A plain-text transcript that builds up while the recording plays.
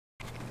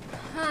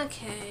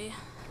Okay,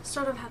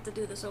 sort of have to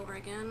do this over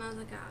again as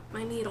I got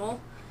my needle.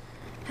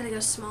 Had to get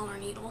a smaller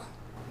needle.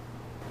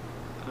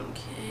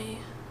 Okay,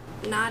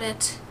 knot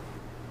it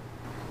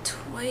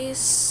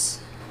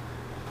twice.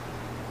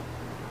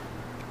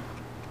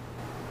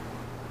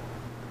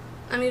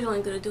 I'm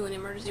usually good at doing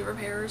emergency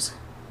repairs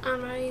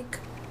on my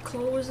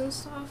clothes and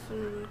stuff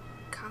and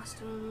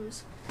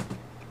costumes.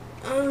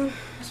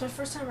 It's my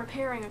first time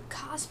repairing a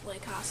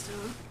cosplay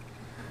costume.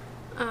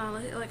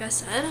 Like I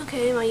said,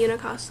 okay, my Yuna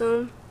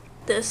costume,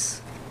 the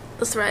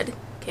thread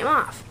came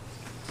off.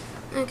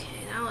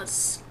 Okay, now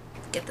let's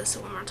get this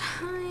one more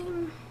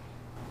time.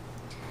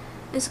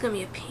 It's gonna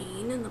be a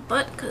pain in the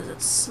butt because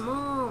it's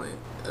small and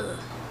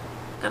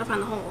gotta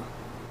find the hole.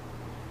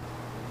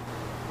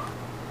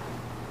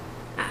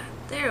 Ah,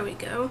 there we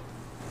go.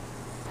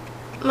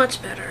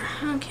 Much better.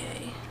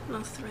 Okay,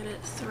 I'll thread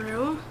it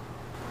through.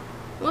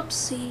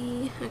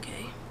 Whoopsie.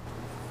 Okay.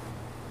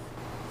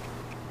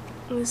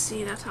 You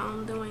see, that's how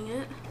I'm doing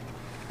it.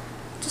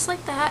 Just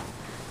like that.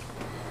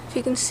 If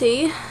you can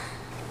see.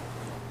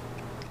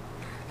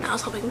 Now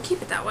let's hope I can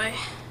keep it that way.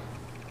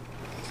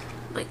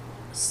 Like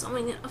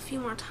sewing it a few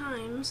more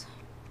times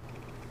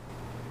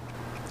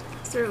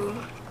through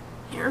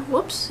here.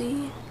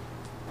 Whoopsie.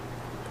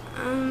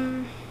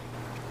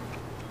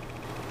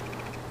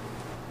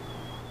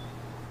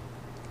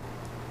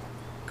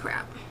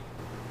 Crap.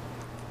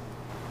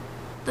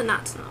 The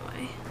knot's in the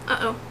way.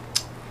 Uh-oh.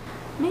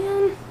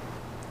 Man.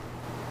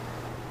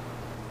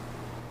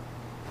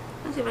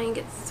 Let's see if I can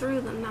get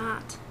through the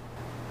knot.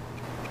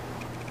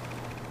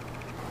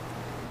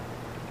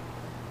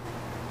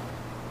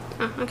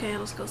 Oh, okay,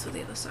 let's go through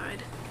the other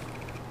side.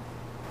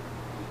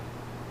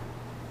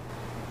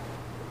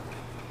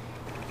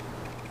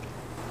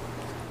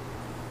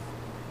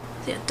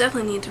 So yeah,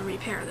 definitely need to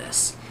repair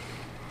this.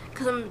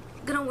 Because I'm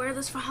gonna wear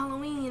this for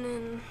Halloween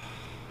and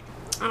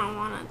I don't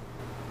want it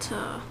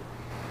to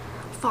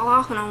fall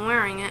off when I'm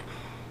wearing it.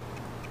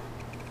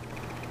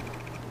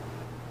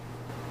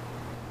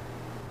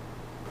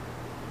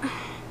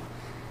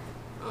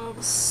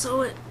 I'll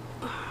sew it.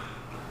 Ow,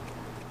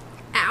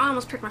 I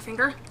almost pricked my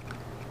finger.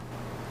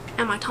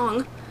 And my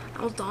tongue.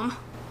 That was dumb.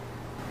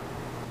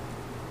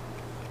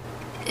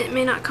 It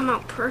may not come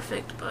out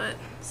perfect, but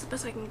it's the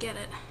best I can get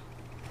it.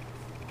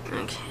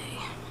 Okay.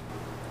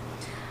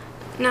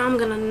 Now I'm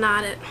gonna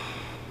knot it.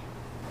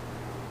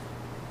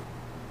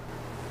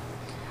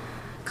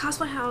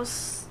 Cosplay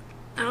House,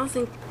 I don't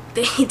think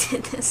they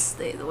did this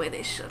the way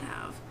they should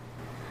have.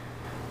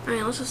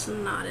 Alright, let's just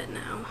knot it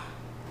now.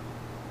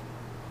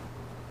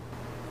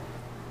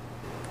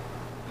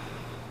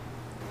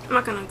 I'm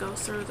not gonna go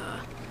through the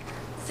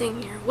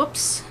thing here.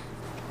 Whoops.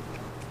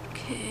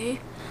 Okay.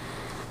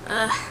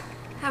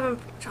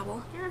 Having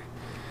trouble here.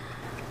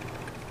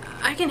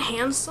 I can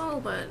hand sew,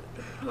 but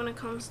when it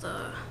comes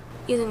to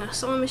using a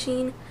sewing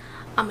machine,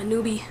 I'm a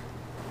newbie.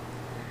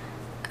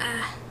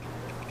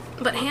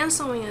 But hand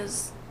sewing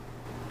is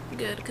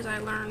good because I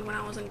learned when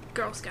I was in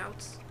Girl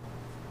Scouts.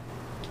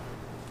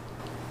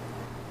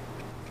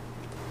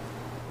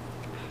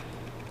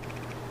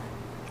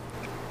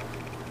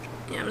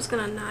 Yeah, I'm just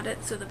gonna knot it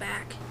through the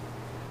back.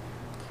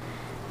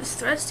 This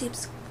thread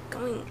keeps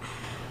going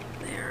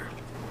there.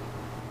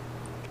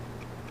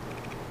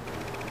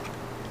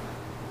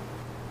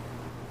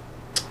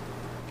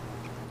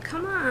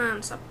 Come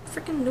on, stop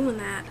freaking doing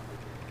that.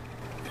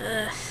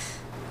 Ugh.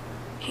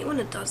 I hate when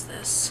it does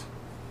this.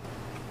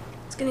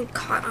 It's getting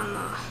caught on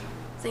the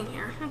thing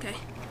here. Okay.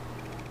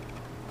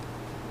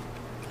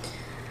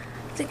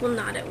 I think we'll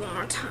knot it one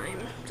more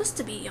time, just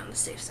to be on the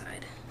safe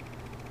side.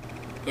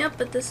 Yep,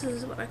 but this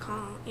is what I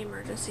call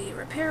emergency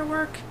repair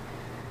work.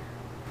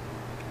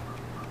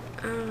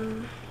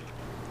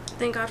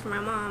 Thank God for my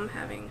mom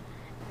having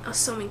a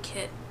sewing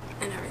kit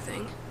and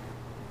everything.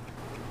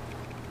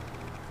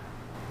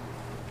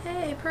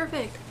 Hey,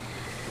 perfect.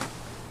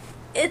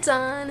 It's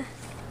on.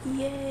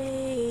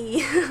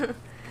 Yay.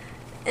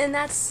 And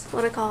that's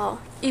what I call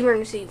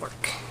emergency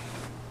work.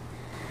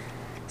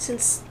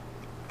 Since,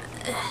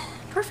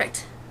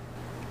 perfect.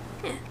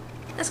 Yeah,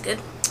 that's good.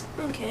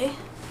 Okay,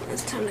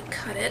 it's time to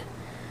cut it.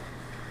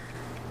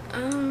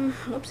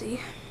 Whoopsie.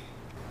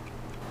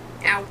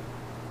 Ow.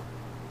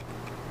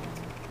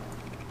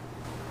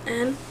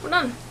 And we're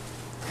done.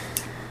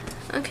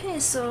 Okay,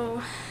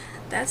 so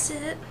that's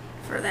it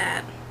for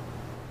that.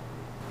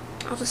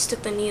 I'll just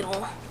stick the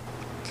needle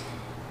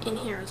in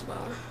here as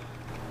well.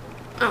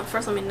 Oh,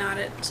 first let me knot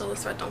it so the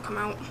thread don't come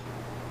out.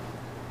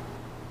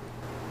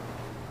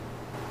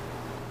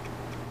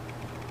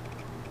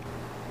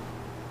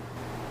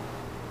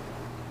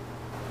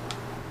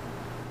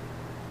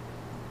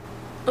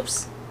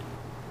 Oops.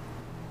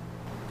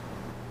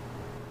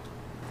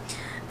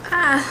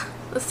 Ah,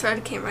 the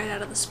thread came right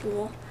out of the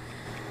spool.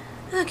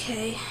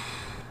 Okay.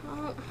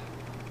 Well,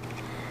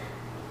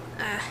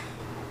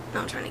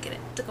 now I'm trying to get it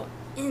to go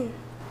in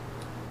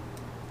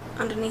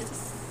underneath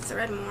the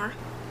thread more.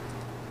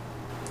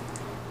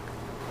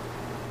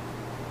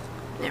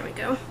 There we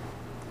go.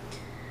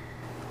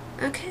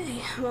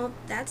 Okay, well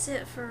that's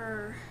it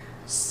for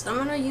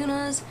Summoner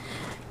Yuna's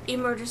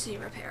emergency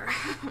repair.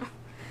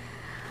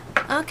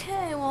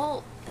 Okay,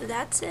 well,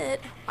 that's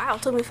it. Wow,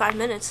 it took me 5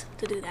 minutes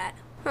to do that.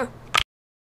 Huh.